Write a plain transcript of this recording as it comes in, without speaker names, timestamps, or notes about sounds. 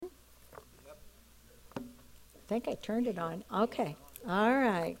think I turned it on. Okay. All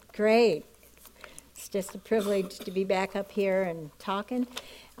right. Great. It's just a privilege to be back up here and talking.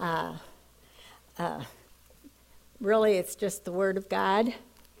 Really, it's just the Word of God.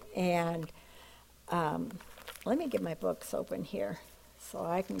 And let me get my books open here so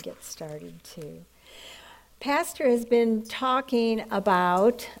I can get started too. Pastor has been talking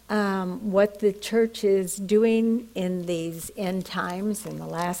about what the church is doing in these end times, in the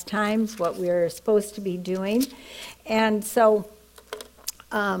last times, what we're supposed to be doing. And so,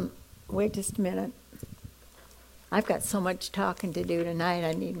 wait just a minute. I've got so much talking to do tonight,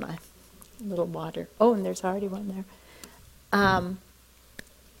 I need my little water. Oh, and there's already one there.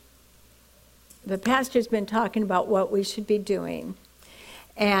 The pastor's been talking about what we should be doing.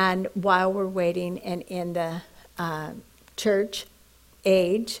 And while we're waiting and in the church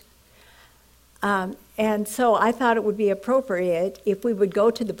age. And so I thought it would be appropriate if we would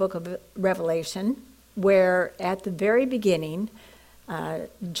go to the book of Revelation, where at the very beginning,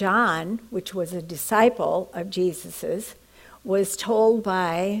 John, which was a disciple of Jesus's, was told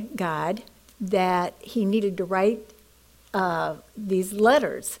by God that he needed to write these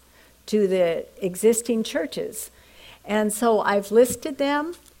letters to the existing churches. And so I've listed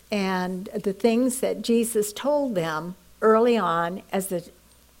them and the things that Jesus told them early on as the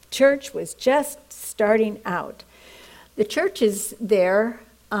church was just starting out. The churches there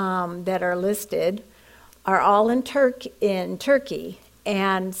that are listed are all in Turkey,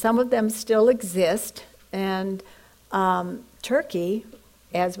 and some of them still exist. And Turkey,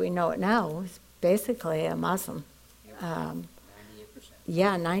 as we know it now, is basically a Muslim. 98%.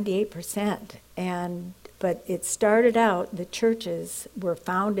 Yeah, 98%. But it started out, the churches were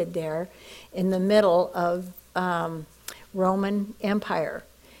founded there in the middle of Roman Empire.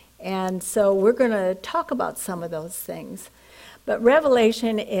 And so we're going to talk about some of those things. But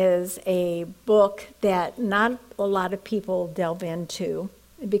Revelation is a book that not a lot of people delve into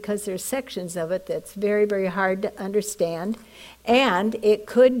because there's sections of it that's very, very hard to understand. And it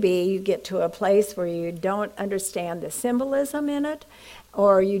could be you get to a place where you don't understand the symbolism in it,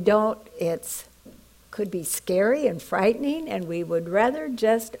 or you don't, could be scary and frightening, and we would rather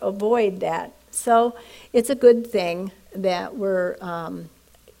just avoid that. So it's a good thing that we're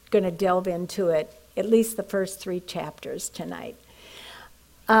going to delve into it, at least the first 3 chapters tonight.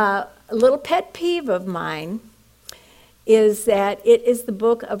 A little pet peeve of mine is that it is the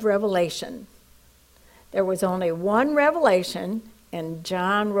book of Revelation. There was only one revelation, and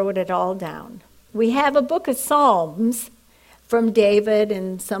John wrote it all down. We have a book of Psalms from David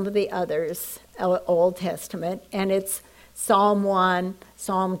and some of the others, Old Testament, and it's Psalm 1,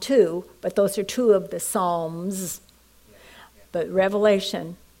 Psalm 2, but those are 2 of the Psalms. But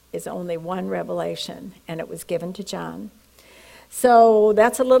Revelation is only one revelation, and it was given to John. So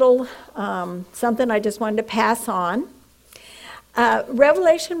that's a little something I just wanted to pass on.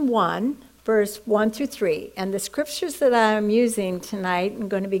 Revelation 1, verse 1 through 3, and the scriptures that I'm using tonight, I'm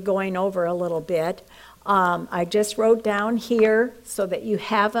going to be going over a little bit. I just wrote down here so that you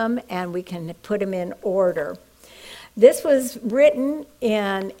have them and we can put them in order. This was written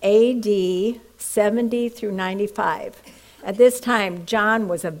in AD 70 through 95. At this time, John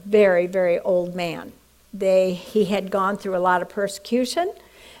was a very, very old man. He had gone through a lot of persecution.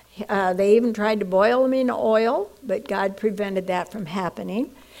 They even tried to boil him in oil, but God prevented that from happening.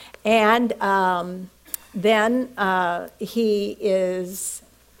 And then he is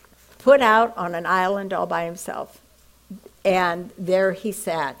put out on an island all by himself. And there he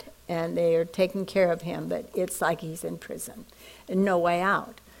sat, and they are taking care of him, but it's like he's in prison and no way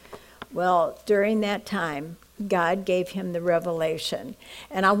out. Well, during that time, God gave him the revelation.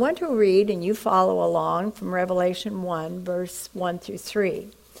 And I want to read, and you follow along, from Revelation 1, verse 1 through 3.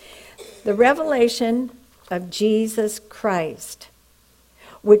 The revelation of Jesus Christ,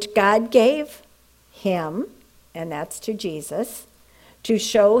 which God gave him, and that's to Jesus, to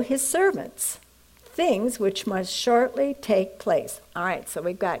show his servants things which must shortly take place. All right, so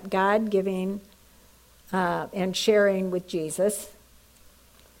we've got God giving and sharing with Jesus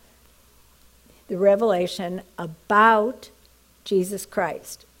the revelation about Jesus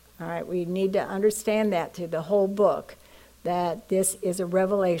Christ. All right, we need to understand that through the whole book, that this is a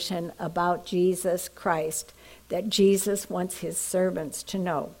revelation about Jesus Christ, that Jesus wants his servants to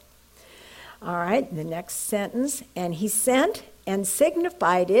know. All right, the next sentence, and he sent and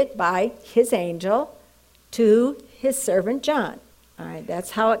signified it by his angel to his servant John. All right,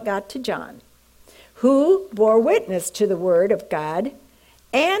 that's how it got to John, who bore witness to the word of God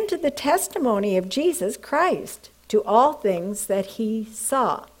and to the testimony of Jesus Christ, to all things that he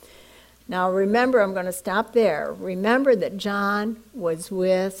saw. Now remember, I'm going to stop there. Remember that John was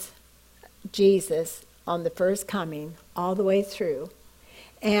with Jesus on the first coming all the way through.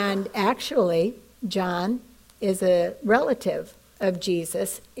 And actually, John is a relative of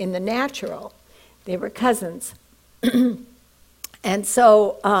Jesus in the natural. They were cousins. And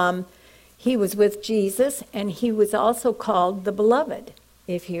so he was with Jesus, and he was also called the Beloved,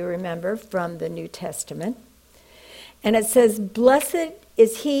 if you remember from the New Testament. And it says, "Blessed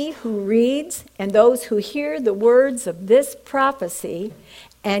is he who reads and those who hear the words of this prophecy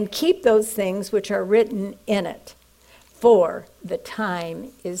and keep those things which are written in it, for the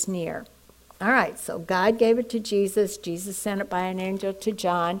time is near." All right, so God gave it to Jesus. Jesus sent it by an angel to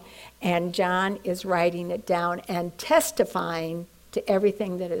John, and John is writing it down and testifying to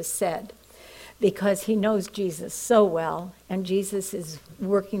everything that is said because he knows Jesus so well, and Jesus is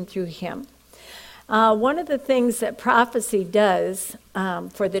working through him. One of the things that prophecy does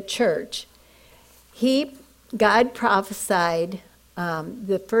for the church, God prophesied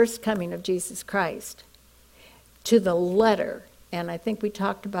the first coming of Jesus Christ to the letter. And I think we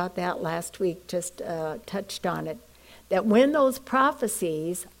talked about that last week, just touched on it, that when those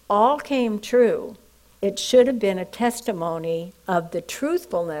prophecies all came true, it should have been a testimony of the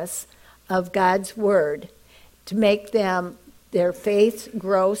truthfulness of God's word to make their faith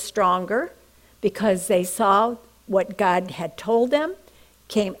grow stronger because they saw what God had told them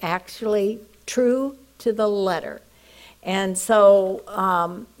came actually true to the letter. And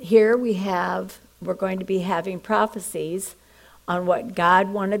so here we're going to be having prophecies on what God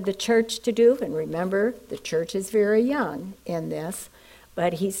wanted the church to do. And remember, the church is very young in this,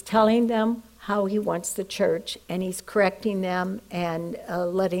 but he's telling them how he wants the church, and he's correcting them and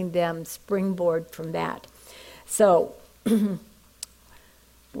letting them springboard from that. So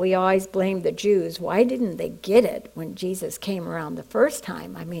we always blame the Jews. Why didn't they get it when Jesus came around the first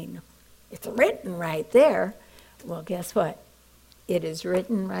time? I mean, it's written right there. Well, guess what? It is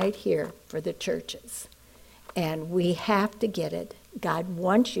written right here for the churches. And we have to get it. God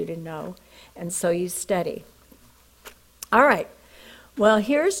wants you to know, and so you study. All right. Well,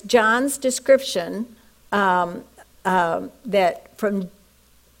 here's John's description. Here's the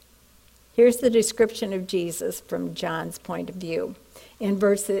description of Jesus from John's point of view in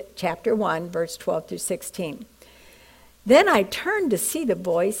chapter 1, verse 12 through 16. "Then I turned to see the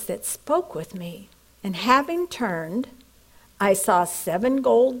voice that spoke with me, and having turned, I saw 7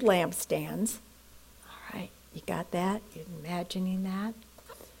 gold lampstands." All right, you got that? You're imagining that?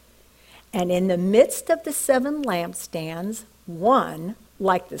 "And in the midst of the 7 lampstands, one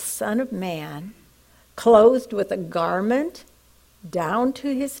like the Son of Man, clothed with a garment down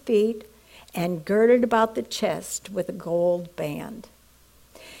to his feet and girded about the chest with a gold band.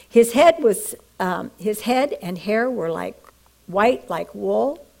 His head and hair were white like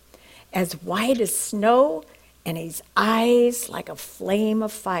wool, as white as snow, and his eyes like a flame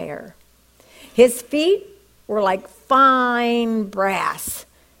of fire. His feet were like fine brass,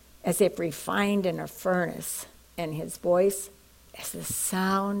 as if refined in a furnace, and his voice as the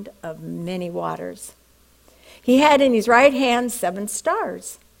sound of many waters. He had in his right hand 7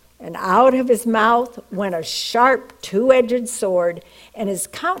 stars, and out of his mouth went a sharp 2-edged sword, and his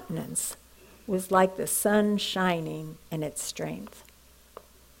countenance was like the sun shining in its strength."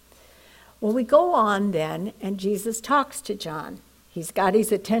 Well, we go on then, and Jesus talks to John. He's got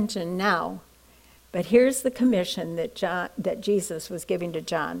his attention now, but here's the commission that Jesus was giving to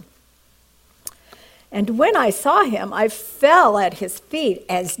John. "And when I saw him, I fell at his feet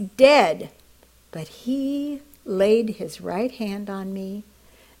as dead, but he laid his right hand on me,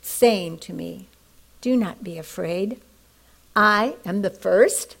 saying to me, 'Do not be afraid. I am the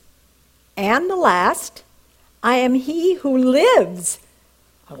first and the last. I am he who lives.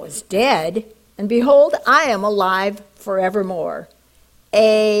 I was dead, and behold, I am alive forevermore.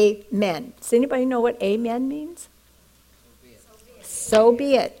 Amen.'" Does anybody know what amen means? So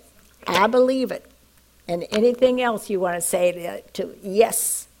be it. I believe it. And anything else you want to say to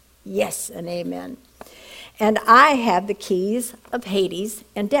yes, yes, and amen. "And I have the keys of Hades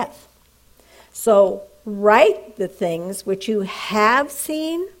and death. So write the things which you have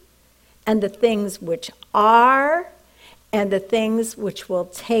seen, and the things which are, and the things which will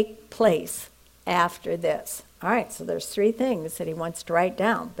take place after this." All right, so there's 3 things that he wants to write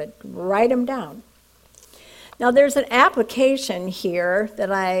down, but write them down. Now there's an application here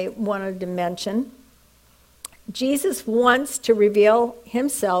that I wanted to mention. Jesus wants to reveal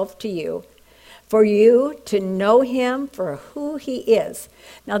himself to you, for you to know him for who he is.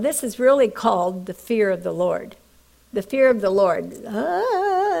 Now this is really called the fear of the Lord. The fear of the Lord.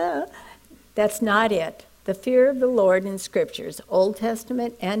 That's not it. The fear of the Lord in Scriptures, Old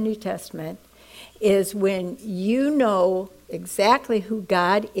Testament and New Testament, is when you know exactly who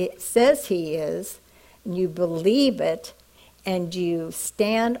God says he is, and you believe it, and you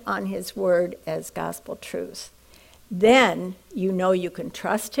stand on his word as gospel truth, then you know you can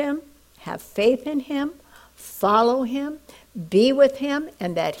trust him, have faith in him, follow him, be with him,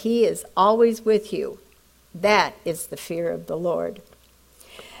 and that he is always with you. That is the fear of the Lord.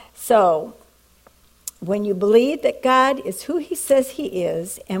 So, when you believe that God is who he says he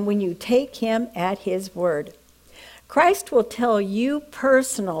is, and when you take him at his word, Christ will tell you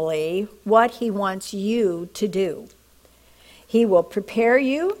personally what he wants you to do. He will prepare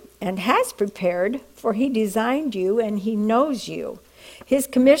you and has prepared, for he designed you and he knows you. His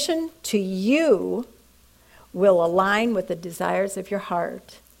commission to you will align with the desires of your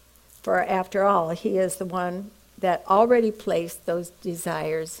heart. For after all, he is the one that already placed those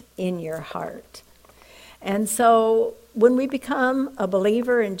desires in your heart. And so when we become a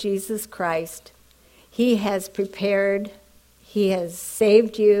believer in Jesus Christ, he has prepared, he has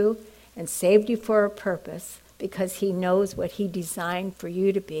saved you and saved you for a purpose, because he knows what he designed for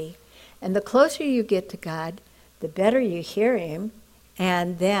you to be. And the closer you get to God, the better you hear him,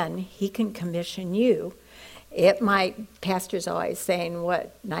 and then he can commission you. Pastor's always saying,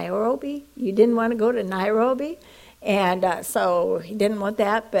 what, Nairobi? You didn't want to go to Nairobi? And so he didn't want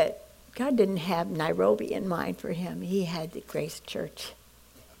that, but God didn't have Nairobi in mind for him. He had the Grace Church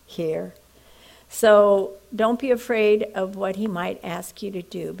here. So don't be afraid of what he might ask you to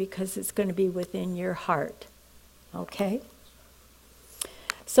do, because it's going to be within your heart. Okay?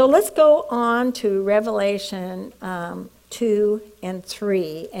 So let's go on to Revelation 2 and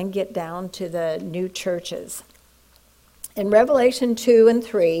 3 and get down to the new churches. In Revelation 2 and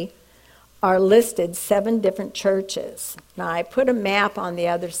 3 are listed 7 different churches. Now, I put a map on the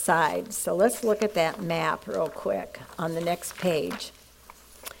other side, so let's look at that map real quick on the next page.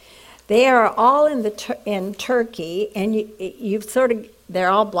 They are all in Turkey, and they're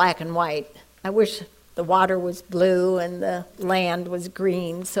all black and white. I wish the water was blue and the land was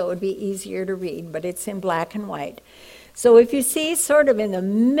green, so it would be easier to read, but it's in black and white. So if you see sort of in the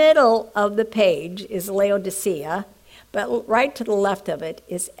middle of the page is Laodicea, but right to the left of it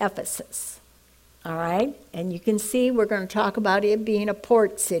is Ephesus. All right? And you can see we're going to talk about it being a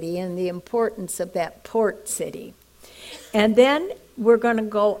port city and the importance of that port city. And then we're going to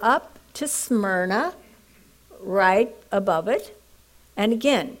go up to Smyrna, right above it. And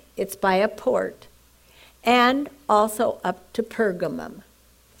again, it's by a port. And also up to Pergamum.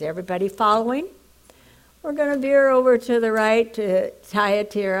 Is everybody following? We're going to veer over to the right to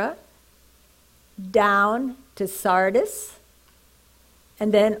Thyatira, down to Sardis,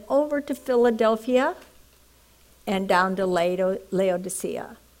 and then over to Philadelphia, and down to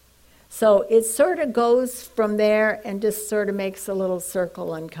Laodicea. So it sort of goes from there and just sort of makes a little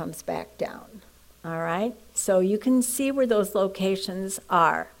circle and comes back down. All right? So you can see where those locations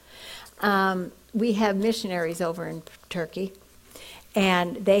are. We have missionaries over in Turkey,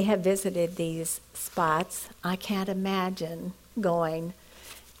 and they have visited these spots. I can't imagine going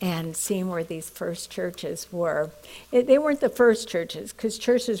and seeing where these first churches were. They weren't the first churches, because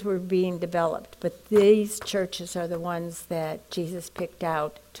churches were being developed, but these churches are the ones that Jesus picked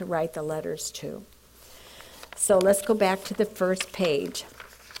out to write the letters to. So let's go back to the first page.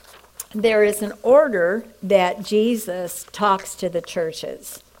 There is an order that Jesus talks to the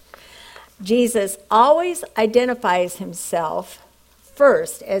churches. Jesus always identifies himself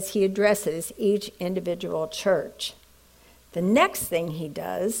first as he addresses each individual church. The next thing he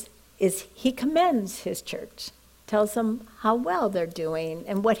does is he commends his church, tells them how well they're doing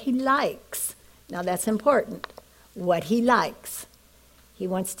and what he likes. Now that's important, what he likes. He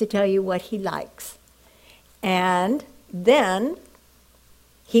wants to tell you what he likes. And then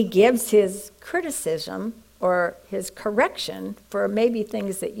he gives his criticism or his correction for maybe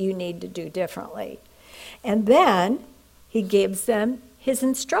things that you need to do differently. And then he gives them his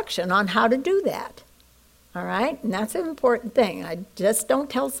instruction on how to do that. All right? And that's an important thing. I just don't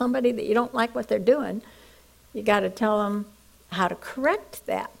tell somebody that you don't like what they're doing. You got to tell them how to correct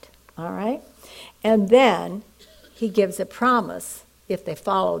that. All right? And then he gives a promise if they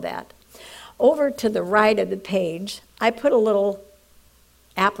follow that. Over to the right of the page, I put a little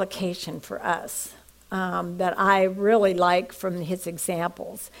application for us that I really like from his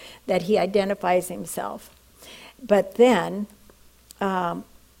examples, that he identifies himself. But then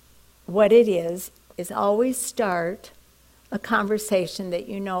what it is always start a conversation that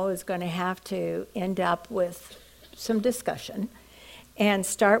you know is going to have to end up with some discussion, and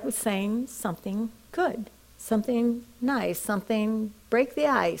start with saying something good, something nice, something break the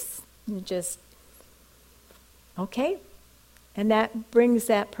ice, and just, okay? And that brings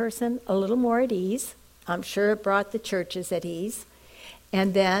that person a little more at ease. I'm sure it brought the churches at ease.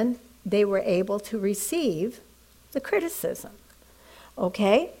 And then they were able to receive the criticism.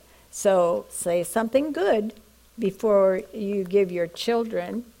 Okay? So say something good before you give your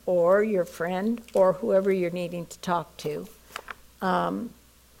children or your friend or whoever you're needing to talk to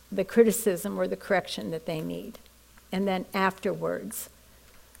the criticism or the correction that they need. And then afterwards,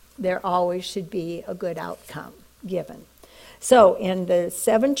 there always should be a good outcome given. So in the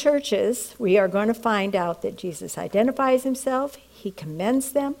 7 churches, we are going to find out that Jesus identifies himself, he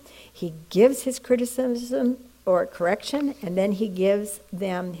commends them, he gives his criticism or correction, and then he gives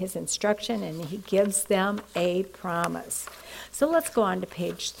them his instruction, and he gives them a promise. So let's go on to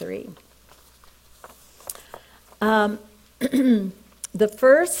page 3. The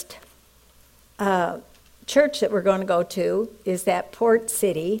first church that we're going to go to is that port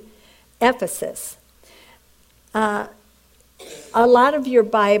city, Ephesus. A lot of your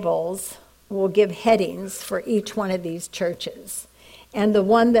Bibles will give headings for each one of these churches. And the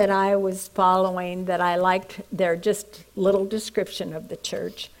one that I was following that I liked, their just little description of the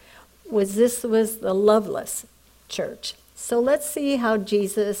church, was the loveless church. So let's see how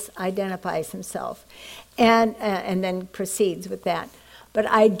Jesus identifies himself and then proceeds with that. But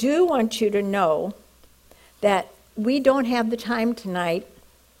I do want you to know that we don't have the time tonight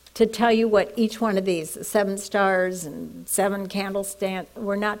to tell you what each one of these, the 7 stars and 7 candlestands,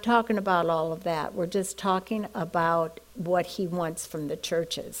 we're not talking about all of that. We're just talking about what he wants from the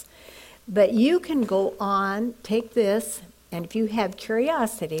churches. But you can go on, take this, and if you have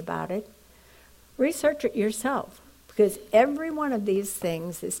curiosity about it, research it yourself. Because every one of these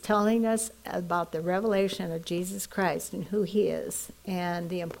things is telling us about the revelation of Jesus Christ and who he is and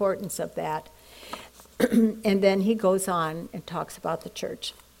the importance of that. And then he goes on and talks about the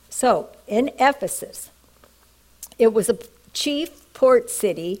church. So, in Ephesus, it was a chief port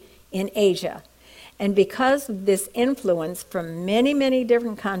city in Asia. And because of this influence from many, many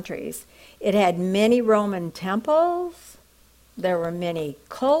different countries, it had many Roman temples, there were many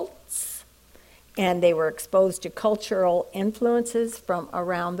cults, and they were exposed to cultural influences from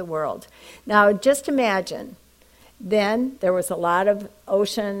around the world. Now, just imagine, then there was a lot of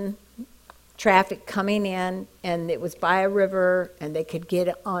ocean traffic coming in, and it was by a river, and they could get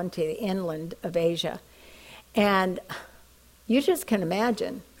onto the inland of Asia. And you just can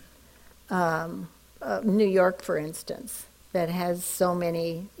imagine New York, for instance, that has so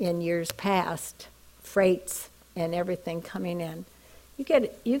many, in years past, freights and everything coming in.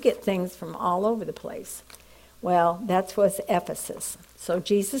 You get things from all over the place. Well, that was Ephesus. So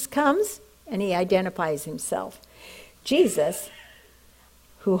Jesus comes, and he identifies himself. Jesus,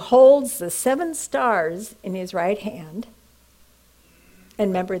 who holds the 7 stars in his right hand. And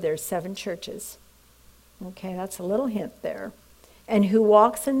remember, there's 7 churches. Okay, that's a little hint there. And who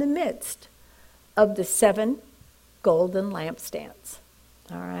walks in the midst of the 7 golden lampstands.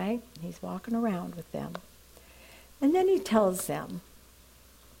 All right? He's walking around with them. And then he tells them,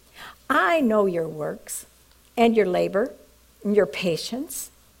 I know your works and your labor and your patience,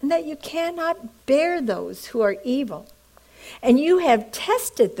 and that you cannot bear those who are evil. And you have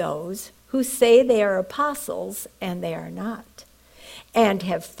tested those who say they are apostles, and they are not, and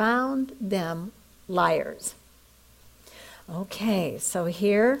have found them liars. Okay, so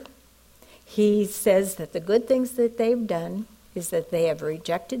here he says that the good things that they've done is that they have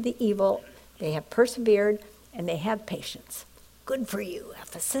rejected the evil, they have persevered, and they have patience. Good for you,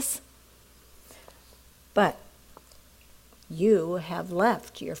 Ephesus. But you have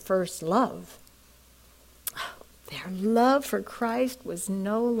left your first love. Their love for Christ was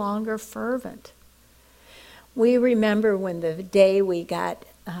no longer fervent. We remember when the day we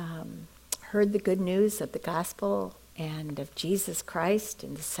heard the good news of the gospel and of Jesus Christ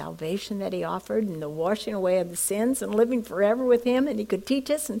and the salvation that he offered and the washing away of the sins and living forever with him, and he could teach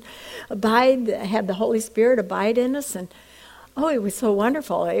us and have the Holy Spirit abide in us. And oh, it was so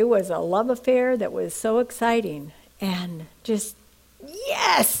wonderful. It was a love affair that was so exciting. And just,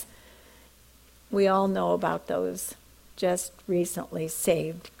 yes! We all know about those just recently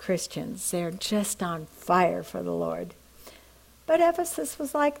saved Christians. They're just on fire for the Lord. But Ephesus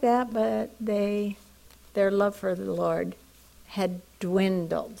was like that, but their love for the Lord had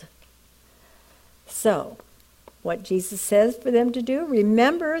dwindled. So, what Jesus says for them to do,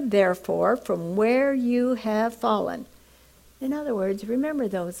 remember, therefore, from where you have fallen. In other words, remember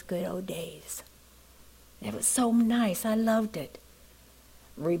those good old days. It was so nice. I loved it.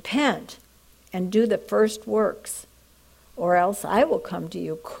 Repent and do the first works, or else I will come to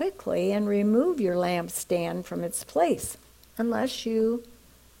you quickly and remove your lampstand from its place, unless you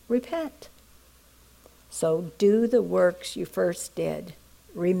repent. So do the works you first did.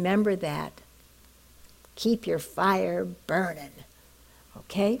 Remember that. Keep your fire burning.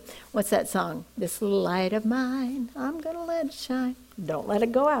 Okay? What's that song? This little light of mine, I'm going to let it shine. Don't let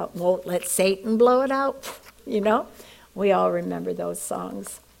it go out. Won't let Satan blow it out. You know? We all remember those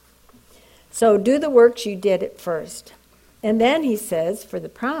songs. So do the works you did at first. And then he says, for the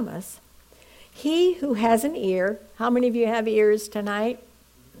promise, he who has an ear, how many of you have ears tonight?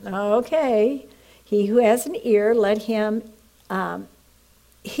 Okay. He who has an ear, let him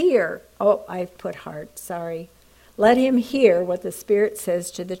hear. Oh, I put heart, sorry. Let him hear what the Spirit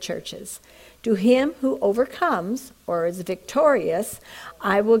says to the churches. To him who overcomes, or is victorious,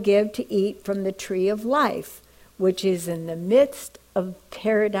 I will give to eat from the tree of life, which is in the midst of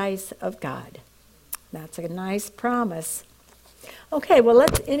paradise of God. That's a nice promise. Okay, well,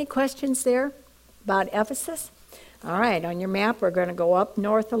 any questions there about Ephesus? All right, on your map, we're going to go up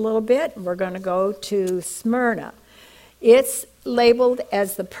north a little bit. We're going to go to Smyrna. It's labeled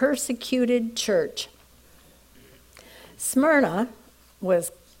as the persecuted church. Smyrna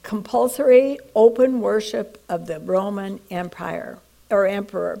was compulsory open worship of the Roman Empire, or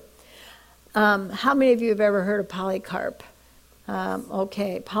emperor. How many of you have ever heard of Polycarp?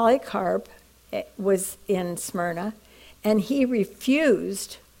 Okay, Polycarp was in Smyrna, and he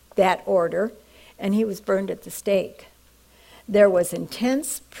refused that order, and he was burned at the stake. There was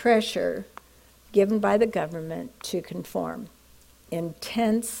intense pressure given by the government to conform.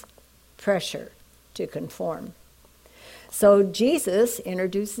 Intense pressure to conform. So Jesus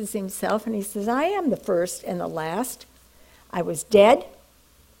introduces himself, and he says, I am the first and the last. I was dead,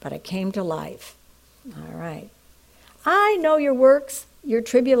 but I came to life. All right. I know your works, your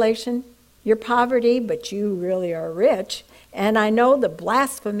tribulation, your poverty, but you really are rich. And I know the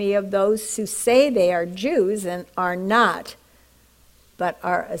blasphemy of those who say they are Jews and are not, but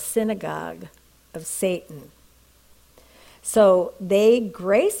are a synagogue of Satan. So they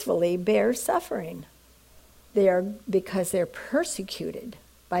gracefully bear suffering. Because they're persecuted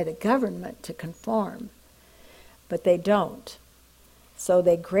by the government to conform, but they don't. So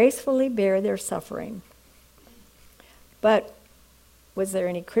they gracefully bear their suffering. But was there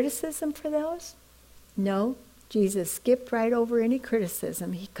any criticism for those? No. Jesus skipped right over any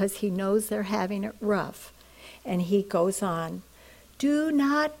criticism because he knows they're having it rough. And he goes on, do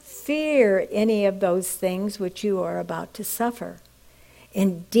not fear any of those things which you are about to suffer.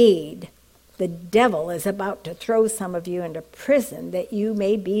 Indeed, the devil is about to throw some of you into prison that you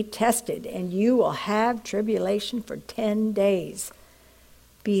may be tested, and you will have tribulation for 10 days.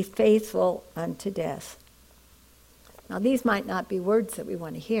 Be faithful unto death. Now, these might not be words that we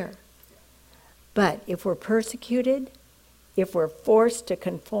want to hear. But if we're persecuted, if we're forced to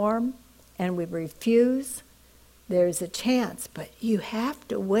conform, and we refuse, there's a chance. But you have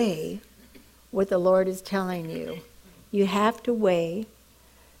to weigh what the Lord is telling you. You have to weigh,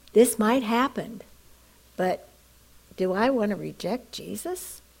 this might happen, but do I want to reject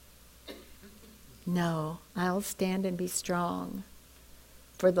Jesus? No, I'll stand and be strong.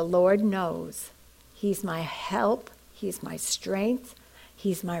 For the Lord knows he's my help, he's my strength,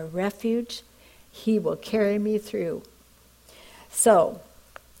 he's my refuge. He will carry me through. So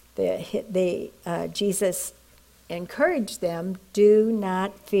Jesus encouraged them, do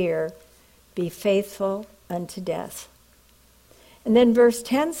not fear, be faithful unto death. And then verse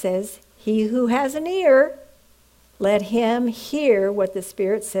 10 says, he who has an ear, let him hear what the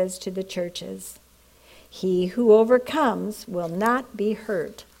Spirit says to the churches. He who overcomes will not be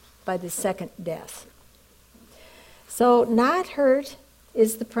hurt by the second death. So not hurt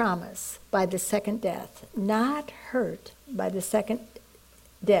is the promise by the second death. Not hurt by the second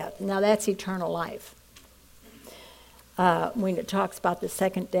death. Now that's eternal life. When it talks about the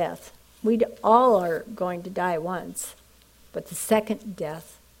second death, we all are going to die once. But the second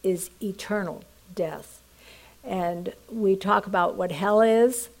death is eternal death. And we talk about what hell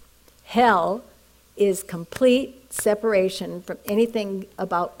is. Hell is complete separation from anything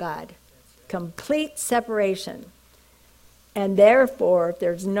about God. Complete separation. And therefore, if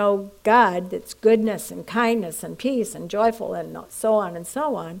there's no God that's goodness and kindness and peace and joyful and so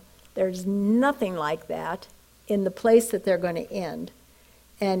on, there's nothing like that in the place that they're going to end.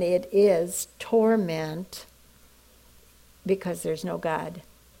 And it is torment because there's no God.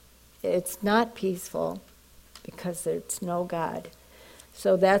 It's not peaceful because there's no God.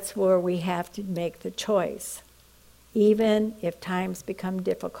 So that's where we have to make the choice. Even if times become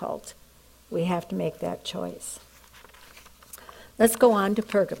difficult, we have to make that choice. Let's go on to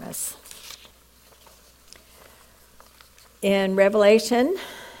Pergamos. In Revelation,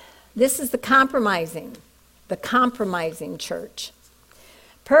 this is the compromising church.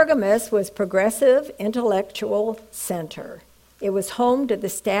 Pergamos was progressive intellectual center. It was home to the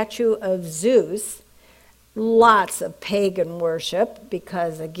statue of Zeus, lots of pagan worship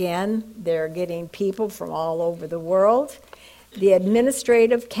because, again, they're getting people from all over the world. The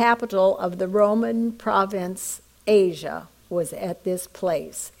administrative capital of the Roman province, Asia, was at this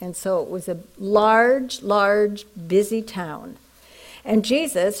place. And so it was a large, busy town. And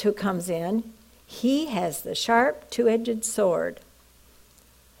Jesus, who comes in, he has the sharp, two-edged sword.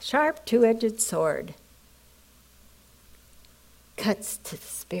 Sharp, two-edged sword. Cuts to the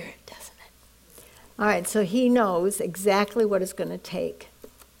spirit, doesn't it? All right, so he knows exactly what it's going to take.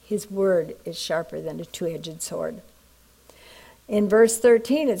 His word is sharper than a two-edged sword. In verse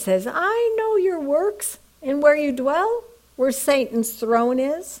 13 it says, I know your works and where you dwell, where Satan's throne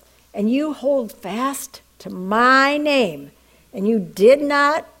is, and you hold fast to my name. And you did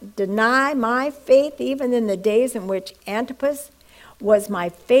not deny my faith even in the days in which Antipas was my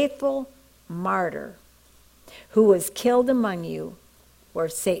faithful martyr, who was killed among you where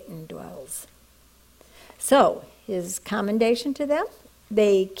Satan dwells. So, his commendation to them,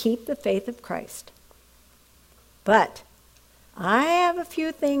 they keep the faith of Christ. But I have a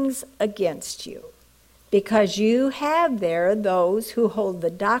few things against you, because you have there those who hold the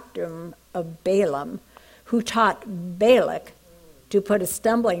doctrine of Balaam, who taught Balak to put a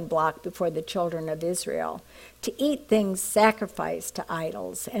stumbling block before the children of Israel, to eat things sacrificed to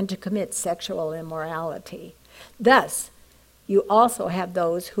idols, and to commit sexual immorality. Thus, you also have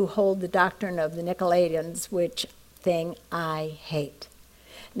those who hold the doctrine of the Nicolaitans, which thing I hate.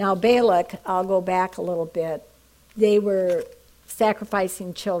 Now, Balak, I'll go back a little bit. They were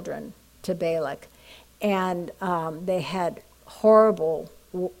sacrificing children to Balak, and they had horrible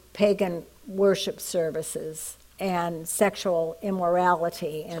pagan worship services and sexual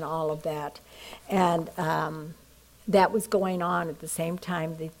immorality and all of that. And that was going on at the same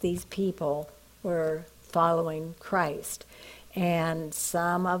time that these people were following Christ. And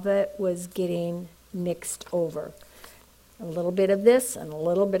some of it was getting mixed over. A little bit of this and a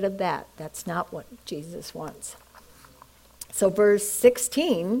little bit of that. That's not what Jesus wants. So verse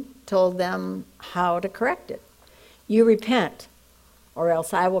 16 told them how to correct it. You repent, or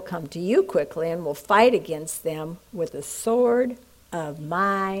else I will come to you quickly and will fight against them with the sword of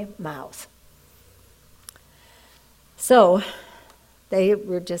my mouth. So they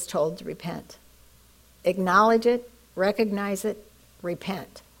were just told to repent. Acknowledge it, recognize it,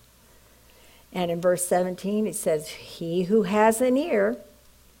 repent. And in verse 17 it says, he who has an ear,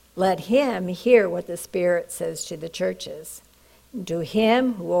 let him hear what the Spirit says to the churches. To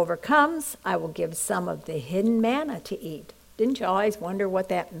him who overcomes, I will give some of the hidden manna to eat. Didn't you always wonder what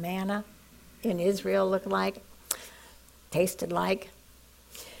that manna in Israel looked like, tasted like?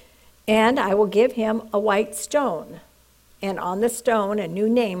 And I will give him a white stone, and on the stone a new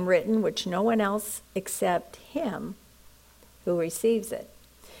name written, which no one else except him who receives it.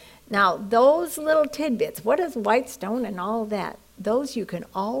 Now, those little tidbits, what is white stone and all that, those you can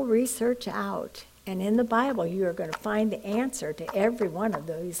all research out. And in the Bible, you are going to find the answer to every one of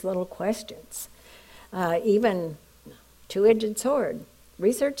these little questions. Even two-edged sword.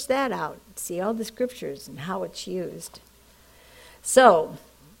 Research that out. See all the scriptures and how it's used. So,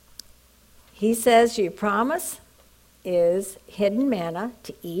 he says your promise is hidden manna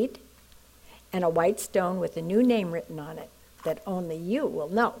to eat and a white stone with a new name written on it that only you will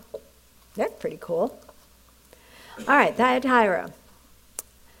know. That's pretty cool. All right, Thyatira.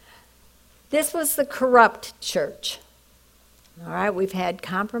 This was the corrupt church. All right, we've had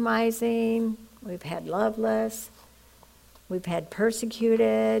compromising, we've had loveless, we've had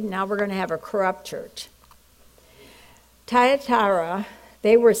persecuted, now we're going to have a corrupt church. Thyatira,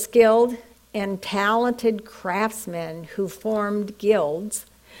 they were skilled and talented craftsmen who formed guilds.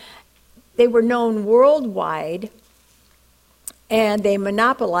 They were known worldwide, and they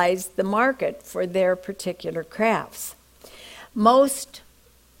monopolized the market for their particular crafts. Most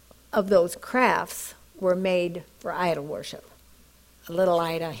of those crafts were made for idol worship. A little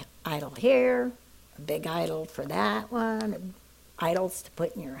idol here, a big idol for that one, idols to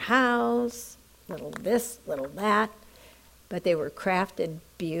put in your house, little this, little that. But they were crafted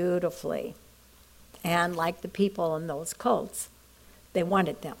beautifully. And like the people in those cults, they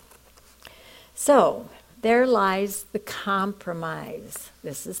wanted them. So there lies the compromise.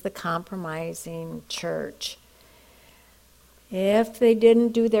 This is the compromising church. If they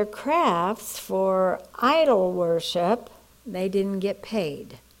didn't do their crafts for idol worship, they didn't get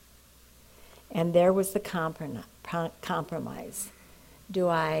paid. And there was the compromise. Do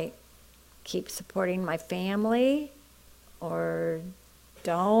I keep supporting my family or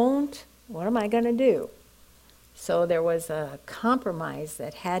don't? What am I going to do? So there was a compromise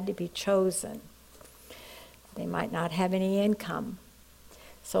that had to be chosen. They might not have any income.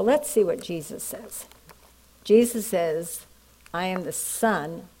 So let's see what Jesus says. Jesus says, I am the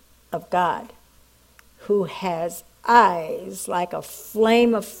Son of God, who has eyes like a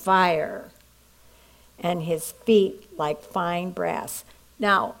flame of fire, and his feet like fine brass.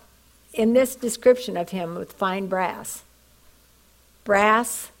 Now, in this description of him with fine brass,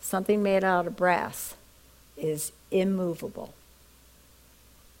 something made out of brass, is immovable.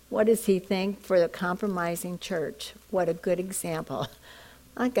 What does he think for the compromising church? What a good example.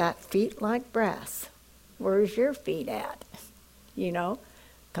 I got feet like brass. Where's your feet at? You know,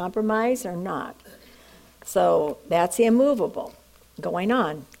 compromise or not. So that's immovable. Going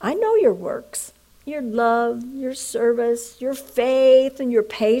on. I know your works, your love, your service, your faith, and your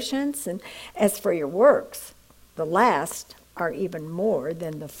patience. And as for your works, the last are even more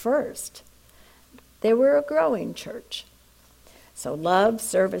than the first. They were a growing church. So love,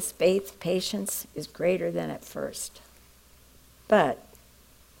 service, faith, patience is greater than at first. But,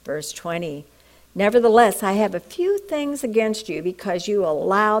 verse 20, nevertheless, I have a few things against you because you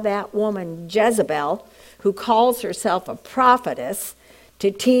allow that woman Jezebel, who calls herself a prophetess, to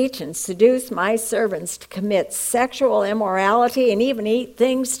teach and seduce my servants to commit sexual immorality and even eat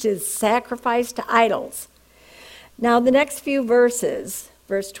things to sacrifice to idols. Now, the next few verses,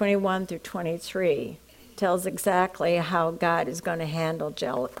 verse 21 through 23, tells exactly how God is going to handle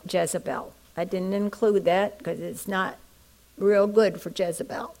Jezebel. I didn't include that because it's not real good for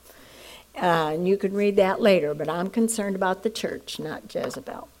Jezebel. And you can read that later, but I'm concerned about the church, not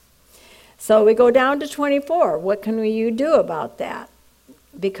Jezebel. So we go down to 24. What can you do about that?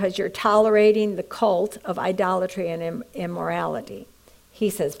 Because you're tolerating the cult of idolatry and immorality.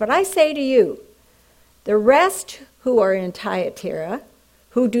 He says, but I say to you, the rest who are in Thyatira,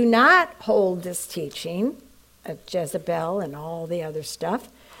 who do not hold this teaching of Jezebel and all the other stuff,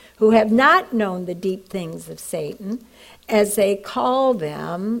 who have not known the deep things of Satan, as they call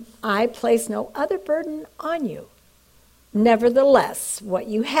them, I place no other burden on you. Nevertheless, what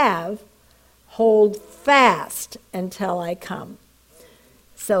you have, hold fast until I come.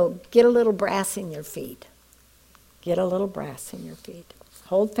 So get a little brass in your feet. Get a little brass in your feet.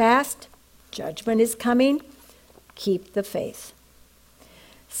 Hold fast. Judgment is coming. Keep the faith.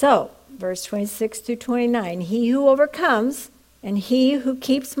 So, verse 26 through 29, he who overcomes and he who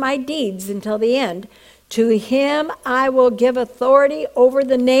keeps my deeds until the end, to him I will give authority over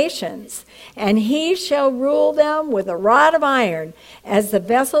the nations, and he shall rule them with a rod of iron, as the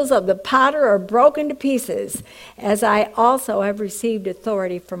vessels of the potter are broken to pieces, as I also have received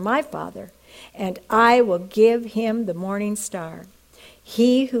authority from my Father, and I will give him the morning star.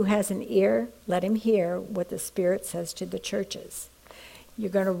 He who has an ear, let him hear what the Spirit says to the churches. You're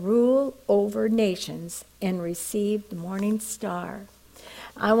going to rule over nations and receive the morning star.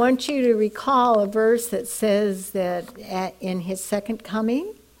 I want you to recall a verse that says that in his second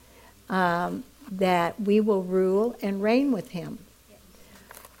coming, that we will rule and reign with him.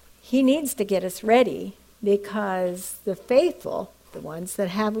 He needs to get us ready because the faithful, the ones that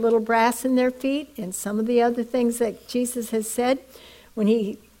have a little brass in their feet and some of the other things that Jesus has said, when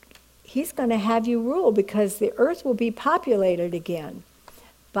he's going to have you rule because the earth will be populated again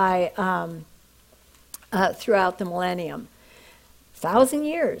by throughout the millennium. 1,000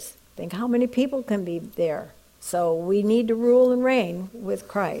 years. Think how many people can be there. So we need to rule and reign with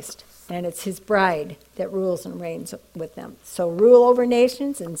Christ. And it's his bride that rules and reigns with them. So rule over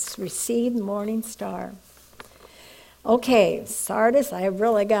nations and receive the morning star. Okay, Sardis, I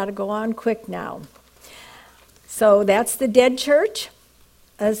really got to go on quick now. So that's the dead church.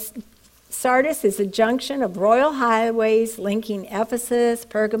 Sardis is a junction of royal highways linking Ephesus,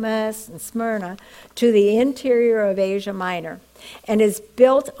 Pergamos, and Smyrna to the interior of Asia Minor, and is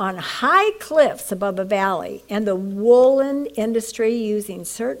built on high cliffs above a valley, and the woolen industry using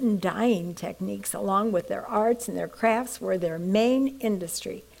certain dyeing techniques along with their arts and their crafts were their main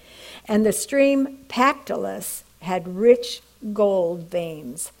industry. And the stream Pactolus had rich gold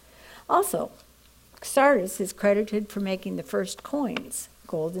veins. Also, Sardis is credited for making the first coins,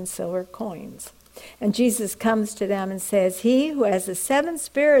 gold and silver coins. And Jesus comes to them and says, he who has the 7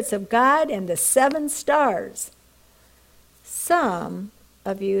 spirits of God and the 7 stars, some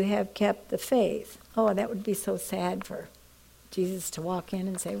of you have kept the faith. Oh, that would be so sad for Jesus to walk in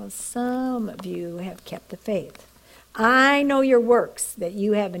and say, well, some of you have kept the faith. I know your works, that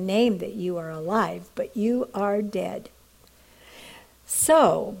you have a name, that you are alive, but you are dead.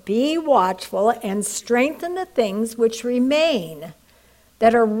 So be watchful and strengthen the things which remain,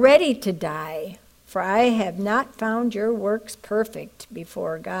 that are ready to die, for I have not found your works perfect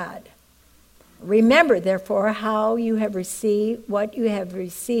before God. Remember, therefore, how you have received what you have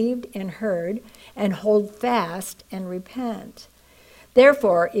received and heard, and hold fast and repent.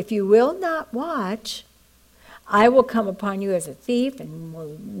 Therefore, if you will not watch, I will come upon you as a thief,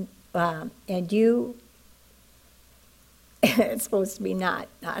 and you, it's supposed to be not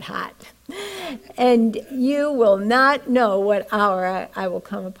hot, and you will not know what hour I will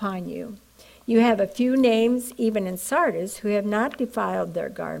come upon you. You have a few names, even in Sardis, who have not defiled their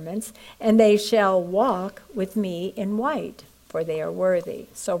garments, and they shall walk with me in white, for they are worthy.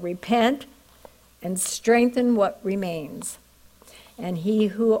 So repent and strengthen what remains. And he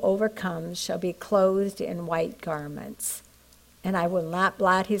who overcomes shall be clothed in white garments. And I will not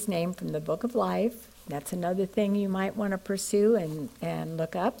blot his name from the book of life. That's another thing you might want to pursue and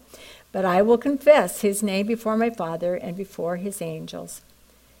look up. But I will confess his name before my Father and before his angels.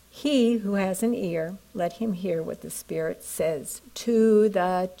 He who has an ear, let him hear what the Spirit says to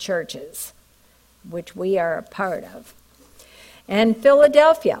the churches, which we are a part of. And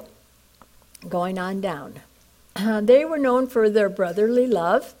Philadelphia, going on down. They were known for their brotherly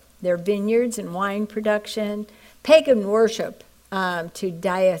love, their vineyards and wine production, pagan worship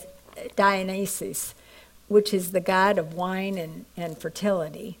to Dionysus, which is the god of wine and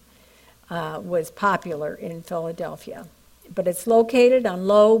fertility, was popular in Philadelphia. But it's located on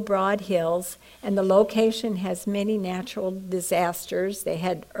low, broad hills, and the location has many natural disasters. They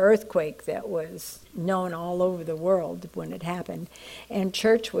had earthquake that was known all over the world when it happened, and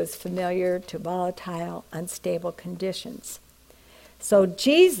church was familiar to volatile, unstable conditions. So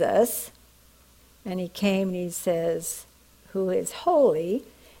Jesus, and he came and he says, who is holy,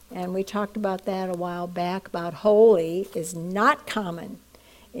 and we talked about that a while back, about holy is not common.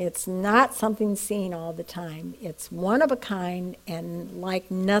 It's not something seen all the time. It's one of a kind and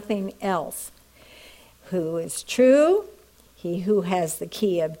like nothing else. Who is true, he who has the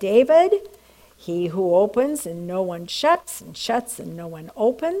key of David, he who opens and no one shuts, and shuts and no one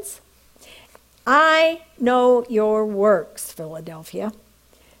opens. I know your works, Philadelphia.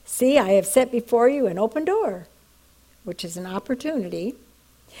 See, I have set before you an open door, which is an opportunity,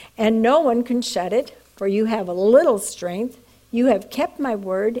 and no one can shut it, for you have a little strength. You have kept my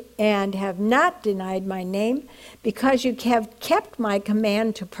word and have not denied my name. Because you have kept my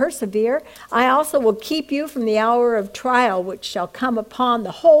command to persevere, I also will keep you from the hour of trial which shall come upon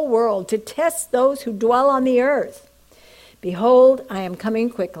the whole world to test those who dwell on the earth. Behold, I am coming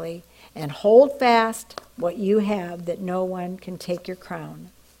quickly, and hold fast what you have, that no one can take your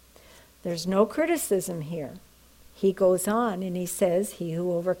crown. There's no criticism here. He goes on and he says, he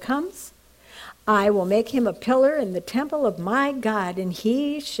who overcomes, I will make him a pillar in the temple of my God, and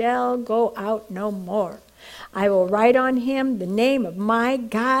he shall go out no more. I will write on him the name of my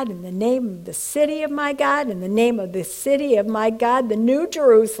God, and the name of the city of my God, and the name of the city of my God, the new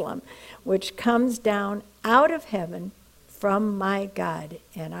Jerusalem, which comes down out of heaven from my God,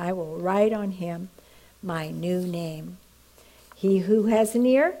 and I will write on him my new name. He who has an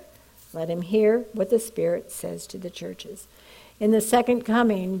ear, let him hear what the Spirit says to the churches. In the second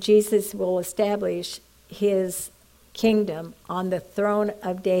coming, Jesus will establish his kingdom on the throne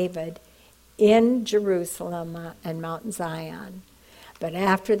of David in Jerusalem and Mount Zion. But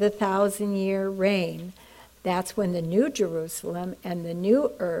after the 1,000-year reign, that's when the new Jerusalem and the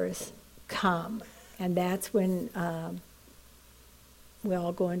new earth come. And that's when we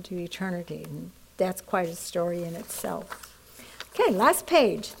all go into eternity. And that's quite a story in itself. Okay, last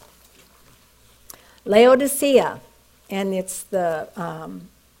page. Laodicea. And it's the,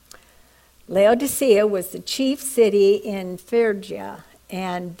 Laodicea was the chief city in Phrygia,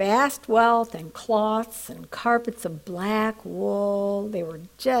 and vast wealth and cloths and carpets of black wool. They were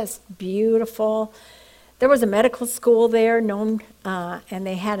just beautiful. There was a medical school there known, and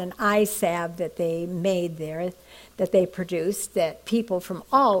they had an eye salve that they made there, that they produced, that people from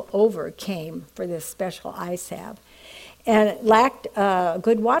all over came for this special eye salve. And it lacked a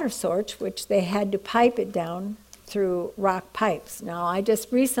good water source, which they had to pipe it down through rock pipes. Now, I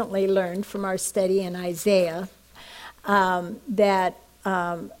just recently learned from our study in Isaiah that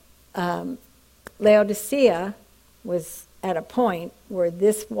Laodicea was at a point where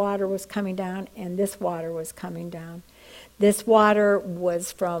this water was coming down and this water was coming down. This water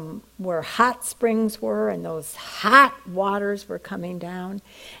was from where hot springs were, and those hot waters were coming down.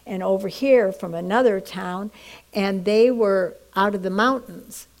 And over here from another town, and they were out of the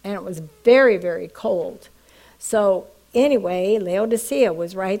mountains, and it was very, very cold. So anyway, Laodicea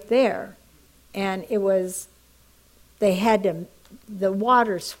was right there, and it was, they had to, the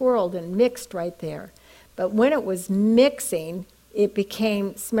water swirled and mixed right there. But when it was mixing, it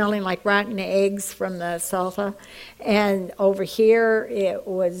became smelling like rotten eggs from the sulfur. And over here, it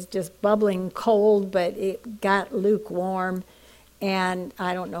was just bubbling cold, but it got lukewarm. And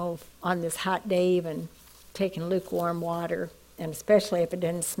I don't know if on this hot day, even taking lukewarm water And especially if it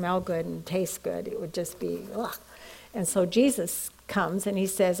didn't smell good and taste good, it would just be, ugh. And so Jesus comes and he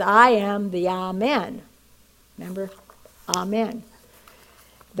says, I am the Amen. Remember? Amen.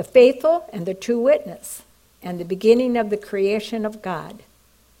 The faithful and the true witness, and the beginning of the creation of God.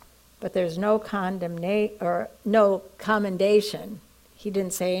 But there's no condemnation or no commendation. He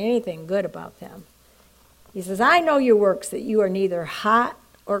didn't say anything good about them. He says, I know your works, that you are neither hot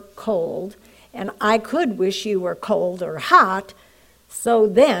or cold, and I could wish you were cold or hot. So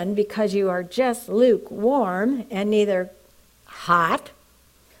then, because you are just lukewarm and neither hot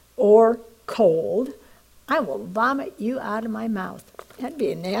or cold, I will vomit you out of my mouth. That'd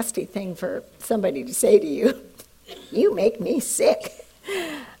be a nasty thing for somebody to say to you. You make me sick.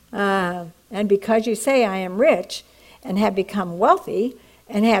 And because you say I am rich and have become wealthy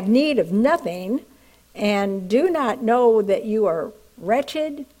and have need of nothing, and do not know that you are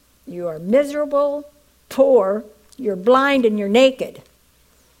wretched, you are miserable, poor, you're blind and you're naked.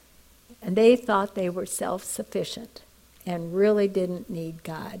 And they thought they were self-sufficient and really didn't need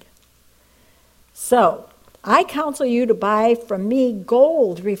God. So, I counsel you to buy from me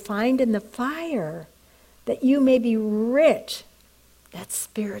gold refined in the fire, that you may be rich. That's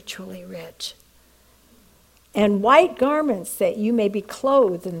spiritually rich. And white garments, that you may be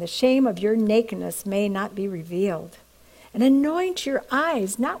clothed, and the shame of your nakedness may not be revealed. And anoint your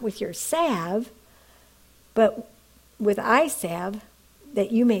eyes, not with your salve, but with eye salve,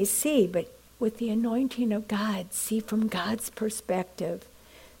 that you may see, but with the anointing of God. See from God's perspective.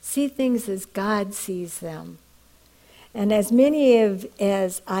 See things as God sees them. And as many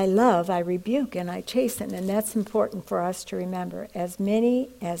as I love, I rebuke and I chasten. And that's important for us to remember. As many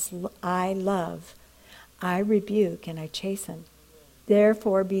as I love, I rebuke and I chasten.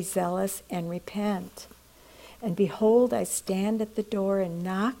 Therefore be zealous and repent. And behold, I stand at the door and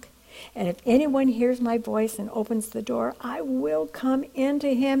knock. And if anyone hears my voice and opens the door, I will come into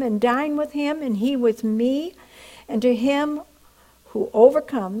him and dine with him, and he with me. And to him who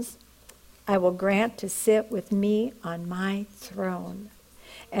overcomes, I will grant to sit with me on my throne,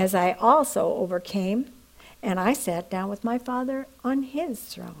 as I also overcame, and I sat down with my Father on his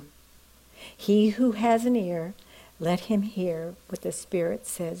throne. He who has an ear, let him hear what the Spirit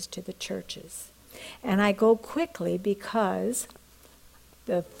says to the churches. And I go quickly because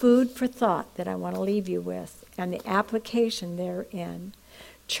the food for thought that I want to leave you with and the application therein,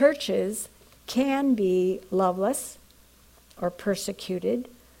 churches can be loveless or persecuted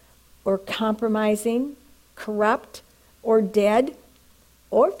or compromising, corrupt, or dead,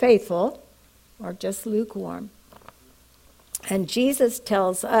 or faithful, or just lukewarm. And Jesus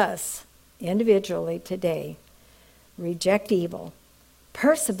tells us individually today, reject evil,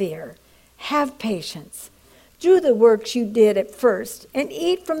 persevere, have patience, do the works you did at first, and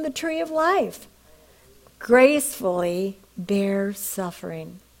eat from the tree of life. Gracefully bear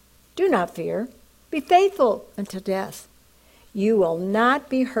suffering. Do not fear. Be faithful until death. You will not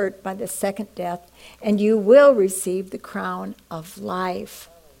be hurt by the second death, and you will receive the crown of life.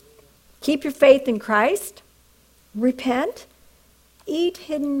 Keep your faith in Christ. Repent. Eat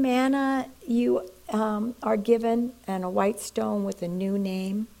hidden manna you are given, and a white stone with a new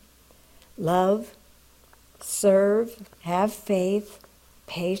name. Love, serve, have faith,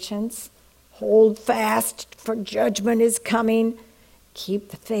 patience, hold fast, for judgment is coming. Keep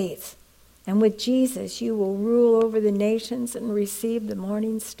the faith. And with Jesus, you will rule over the nations and receive the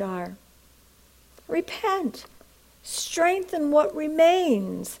morning star. Repent. Strengthen what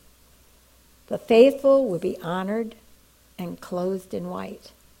remains. The faithful will be honored and clothed in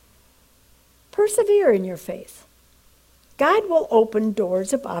white. Persevere in your faith. God will open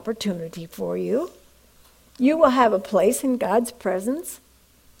doors of opportunity for you. You will have a place in God's presence.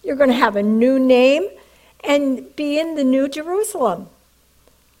 You're going to have a new name and be in the New Jerusalem.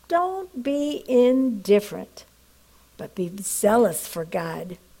 Don't be indifferent, but be zealous for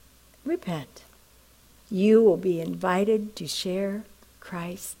God. Repent. You will be invited to share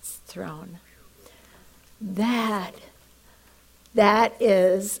Christ's throne. That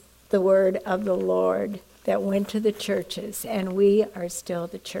is the word of the Lord that went to the churches, and we are still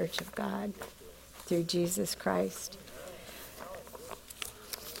the church of God through Jesus Christ.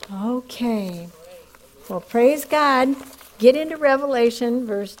 Okay. Well, praise God. Get into Revelation,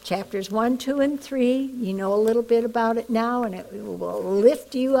 chapters 1, 2, and 3. You know a little bit about it now, and it will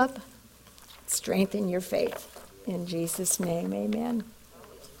lift you up, strengthen your faith. In Jesus' name, amen.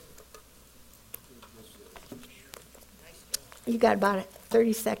 You got about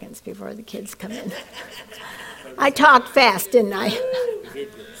 30 seconds before the kids come in. I talked fast, didn't I?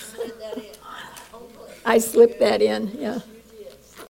 I slipped that in, yeah.